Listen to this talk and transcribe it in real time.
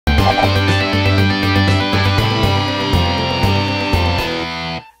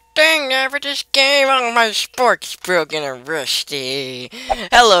Dang, never this game on my sports broken and rusty.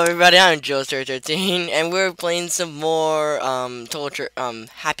 Hello everybody, I'm Joe13 and we're playing some more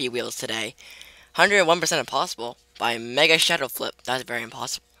Happy Wheels today. 101% impossible by Mega Shadow Flip. That's very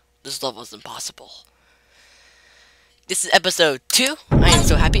impossible. This level is impossible. This is episode 2. I am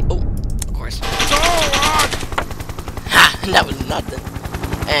so happy. Oh, of course. Ha! That was nothing.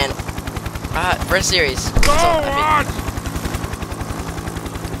 And first series. So happy.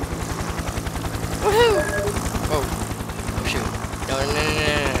 Woohoo! Oh. Oh shoot. No.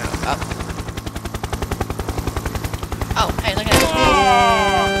 Up. Oh, hey, look at that.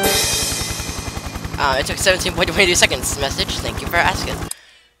 It took 17.22 seconds. Message. Thank you for asking.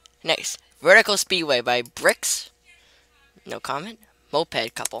 Next. Vertical Speedway by Bricks. No comment.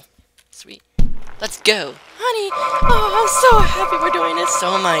 Moped couple. Sweet. Let's go. Honey. Oh, I'm so happy we're doing this.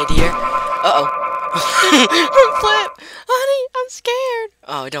 So am I, dear. Uh-oh. Flip. Honey, I'm scared.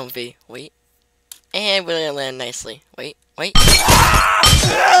 Oh, don't be. Wait. And we're gonna land nicely. Wait. Oh,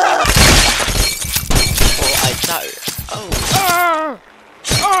 I thought. Oh.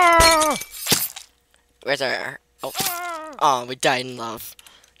 Where's our? Oh, we died in love.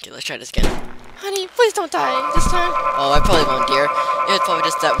 Okay, let's try this again. Honey, please don't die this time. Oh, I probably won't, dear. It was probably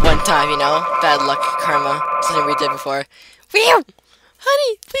just that one time, you know. Bad luck, karma, something we did before. Whew!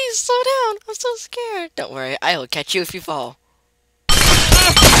 Honey, please slow down. I'm so scared. Don't worry, I will catch you if you fall.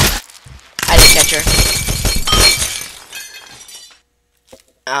 I didn't catch her.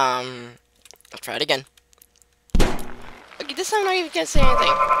 I'll try it again. Okay, this time I'm not even gonna say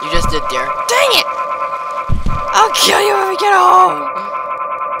anything. You just did, dear. Dang it! I'll kill you when we get home!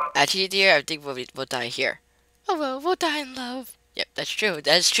 Actually, dear, I think we'll die here. Oh well, we'll die in love. Yep, that's true.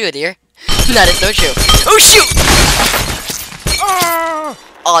 That is true, dear. That is so true. Oh shoot!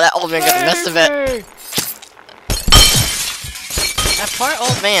 Oh, that old man got the best of it. That poor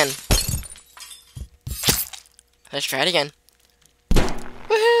old man. Let's try it again.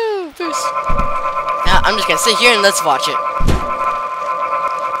 Woohoo! Boost. Now I'm just gonna sit here and let's watch it.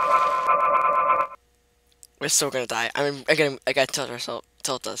 We're so gonna die. I gotta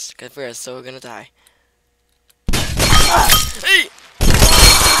tilt us, because we're so gonna die. Hey!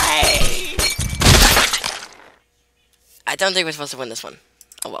 I don't think we're supposed to win this one.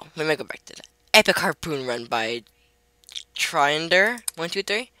 Oh well, we may go back to that. Epic Harpoon run by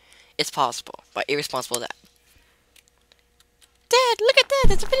Trinder123. It's possible, but irresponsible dad. Dad, look at that!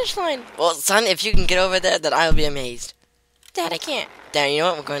 That's a finish line! Well, son, if you can get over there, then I'll be amazed. Dad, I can't. Dad, you know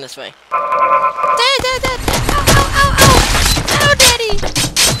what? We're going this way. Dad! Ow, Daddy!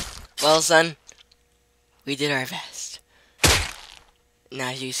 Well, son, we did our best.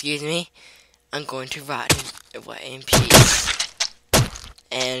 Now, if you excuse me, I'm going to rot away in peace.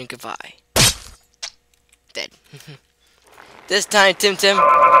 And goodbye. Dead. This time, Tim,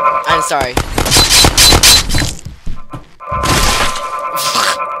 I'm sorry.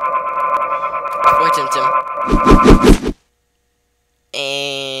 Poor Tim.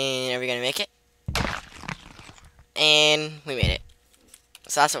 And are we gonna make it? And we made it.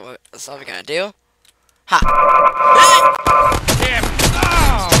 So that's all we gotta do. Ha!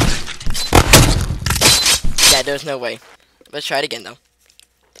 Yeah, there's no way. Let's try it again though.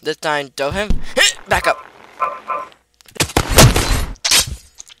 This time, do him. Back up.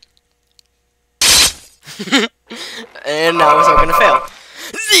 And now we're gonna fail.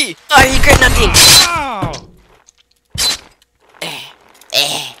 Z! Oh, you got nothing!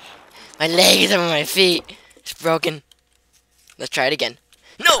 My leg is over my feet. It's broken. Let's try it again.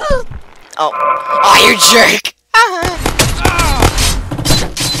 No! Oh, you jerk!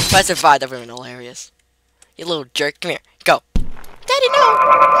 If I survived, that would have been hilarious. You little jerk. Come here. Go. Daddy, no!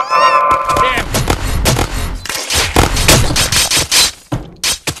 Damn.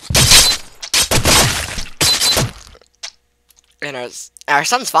 And our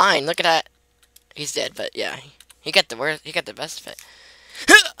son's fine. Look at that. He's dead, but yeah, he got the worst. He got the best of it.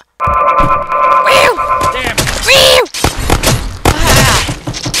 Damn. Ah,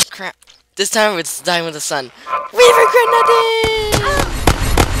 crap. This time it's dying with the sun. We regret nothing.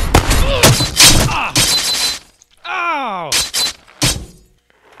 Oh.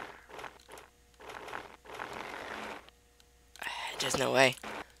 There's no way.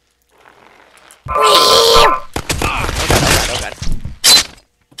 Oh god.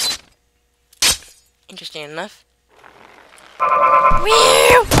 Interesting enough.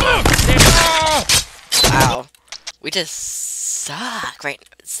 Wow. We just suck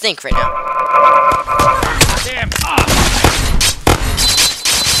stink right now. Damn.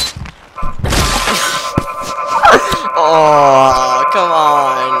 Oh, come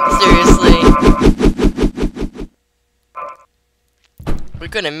on.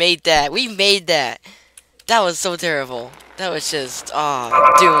 couldn't have made that. We made that. That was so terrible. That was just, doomed.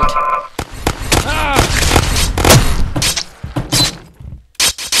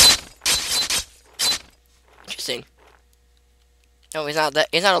 Interesting. No, he's not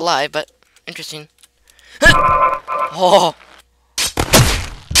alive, but interesting. Oh.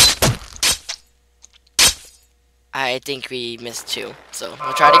 I think we missed 2, so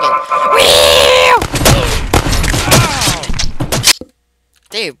we'll try it again.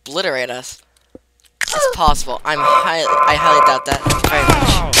 They obliterate us. It's possible. I highly doubt that very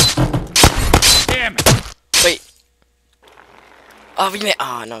much. Damn it! Wait. Oh, we made.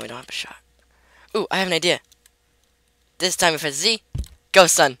 Oh no, we don't have a shot. Ooh, I have an idea. This time we press Z. Go,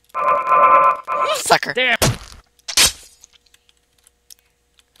 son. Sucker. Damn.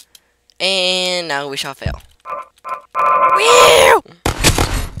 And now we shall fail. Whew!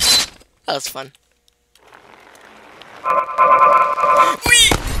 That was fun.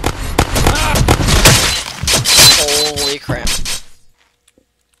 Holy crap.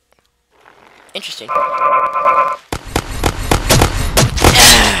 Interesting.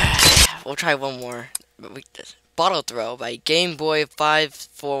 We'll try one more. Bottle Throw by Game Boy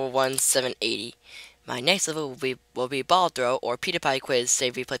 541780. My next level will be Ball Throw or Peter Pie Quiz.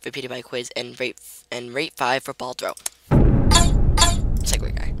 Save replay for Peter Pie Quiz and rate 5 for Ball Throw.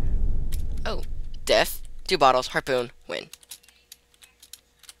 Segway guy. Oh, Death. 2 bottles. Harpoon. Win.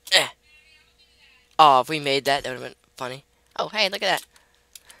 Oh, if we made that, that would have been funny. Oh, hey, look at that.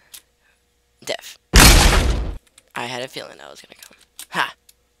 Death. I had a feeling that was gonna come. Ha.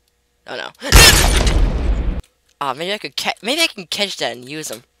 Oh no. Oh, maybe I can catch that and use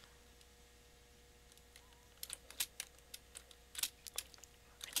them.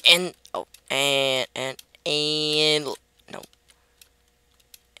 And oh, and no.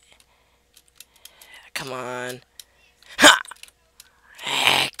 Come on. Ha!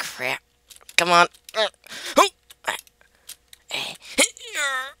 Ah, crap. Come on.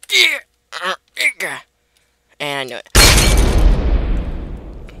 And I know it.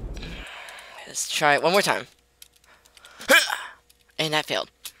 Let's try it one more time. And that failed.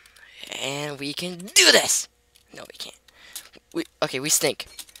 And we can do this. No, we can't. Okay, we stink.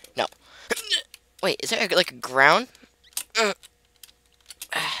 No. Wait, is there like a ground?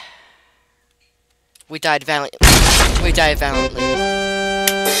 We died valiantly. We died valiantly.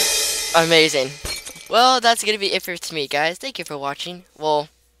 Amazing. Well, that's gonna be it for me, guys. Thank you for watching. Well,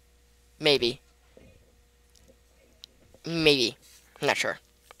 maybe. Maybe. I'm not sure.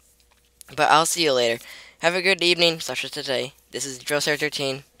 But I'll see you later. Have a good evening, / today. This is Drill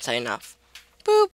 13 signing off. Boop.